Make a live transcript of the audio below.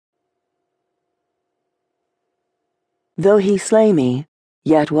Though he slay me,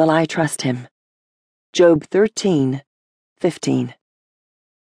 yet will I trust him. Job 13:15.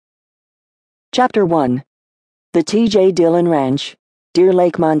 Chapter 1. The T.J. Dillon Ranch, Deer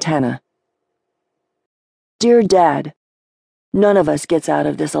Lake, Montana. Dear Dad, none of us gets out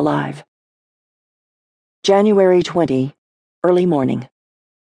of this alive. January 20, early morning.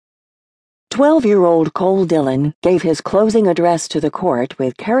 12-year-old Cole Dillon gave his closing address to the court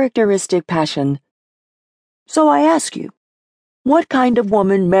with characteristic passion. So I ask you, what kind of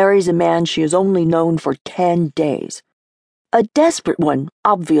woman marries a man she has only known for 10 days? A desperate one,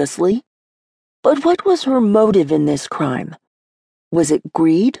 obviously. But what was her motive in this crime? Was it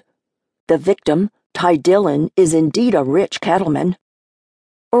greed? The victim, Ty Dillon, is indeed a rich cattleman.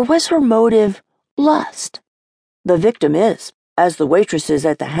 Or was her motive lust? The victim is, as the waitresses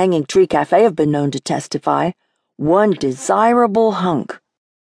at the Hanging Tree Cafe have been known to testify, one desirable hunk.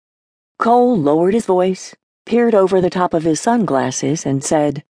 Cole lowered his voice, peered over the top of his sunglasses, and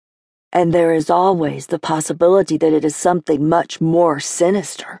said, "And there is always the possibility that it is something much more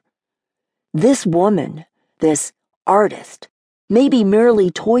sinister. This woman, this artist, may be merely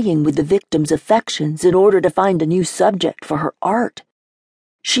toying with the victim's affections in order to find a new subject for her art.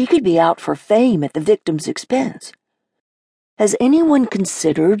 She could be out for fame at the victim's expense. Has anyone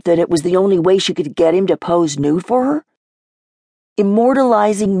considered that it was the only way she could get him to pose nude for her?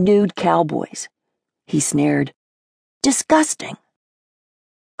 Immortalizing nude cowboys," he sneered. "Disgusting."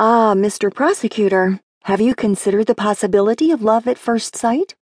 "Ah, Mr. Prosecutor, have you considered the possibility of love at first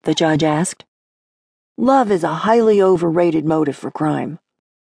sight?" the judge asked. "Love is a highly overrated motive for crime."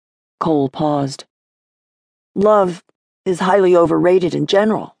 Cole paused. "Love is highly overrated in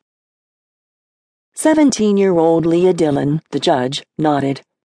general." 17-year-old Leah Dillon, the judge, nodded.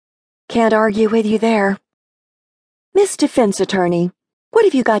 "Can't argue with you there. Miss Defense Attorney, what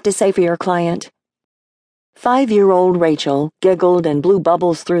have you got to say for your client?" 5-year-old Rachel giggled and blew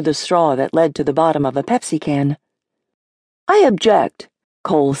bubbles through the straw that led to the bottom of a Pepsi can. "I object,"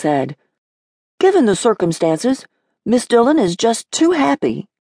 Cole said. "Given the circumstances, Miss Dillon is just too happy."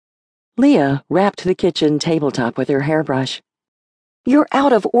 Leah rapped the kitchen tabletop with her hairbrush. "You're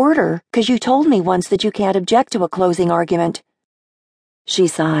out of order, 'cause you told me once that you can't object to a closing argument." She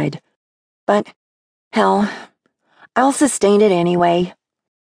sighed. "But, hell, I'll sustain it anyway."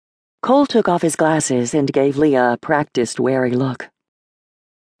 Cole took off his glasses and gave Leah a practiced, wary look.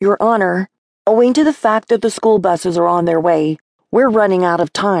 "Your Honor, owing to the fact that the school buses are on their way, we're running out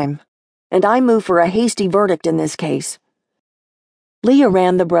of time, and I move for a hasty verdict in this case." Leah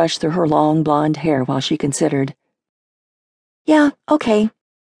ran the brush through her long blonde hair while she considered. "Yeah, okay,"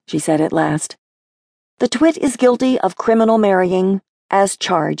 she said at last. "The twit is guilty of criminal marrying, as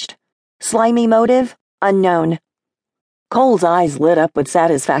charged. Slimy motive, unknown." Cole's eyes lit up with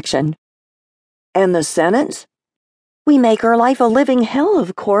satisfaction. "And the sentence?" "We make her life a living hell,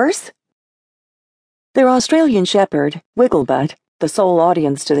 of course." Their Australian shepherd, Wigglebutt, the sole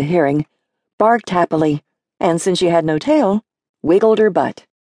audience to the hearing, barked happily, and since she had no tail, wiggled her butt.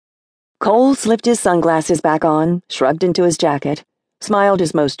 Cole slipped his sunglasses back on, shrugged into his jacket, smiled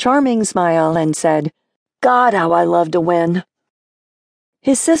his most charming smile, and said, "God, how I love to win."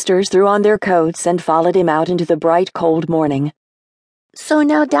 His sisters threw on their coats and followed him out into the bright, cold morning. "So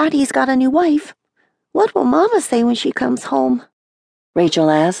now Daddy's got a new wife. What will Mama say when she comes home?" Rachel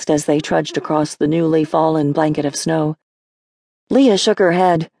asked as they trudged across the newly fallen blanket of snow. Leah shook her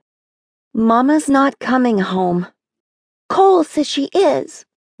head. "Mama's not coming home." "Cole says she is,"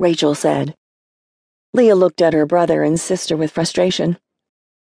 Rachel said. Leah looked at her brother and sister with frustration.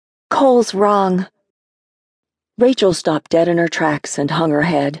 "Cole's wrong." Rachel stopped dead in her tracks and hung her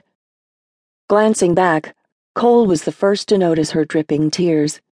head. Glancing back, Cole was the first to notice her dripping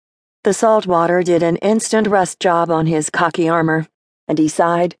tears. The salt water did an instant rust job on his cocky armor, and he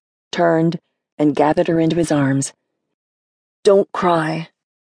sighed, turned, and gathered her into his arms. "Don't cry.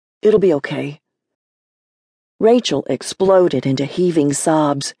 It'll be okay." Rachel exploded into heaving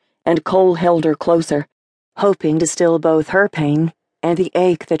sobs, and Cole held her closer, hoping to still both her pain and the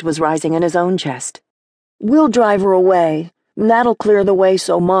ache that was rising in his own chest. "We'll drive her away, and that'll clear the way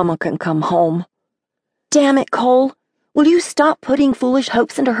so Mama can come home." "Damn it, Cole! Will you stop putting foolish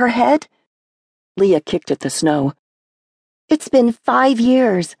hopes into her head?" Leah kicked at the snow. "It's been 5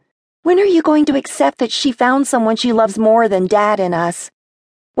 years. When are you going to accept that she found someone she loves more than Dad and us?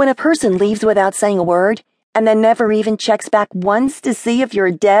 When a person leaves without saying a word, and then never even checks back once to see if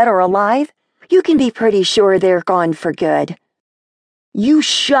you're dead or alive, you can be pretty sure they're gone for good." "You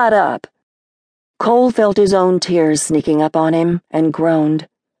shut up!" Cole felt his own tears sneaking up on him and groaned.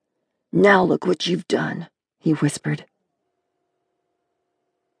 "Now look what you've done," he whispered.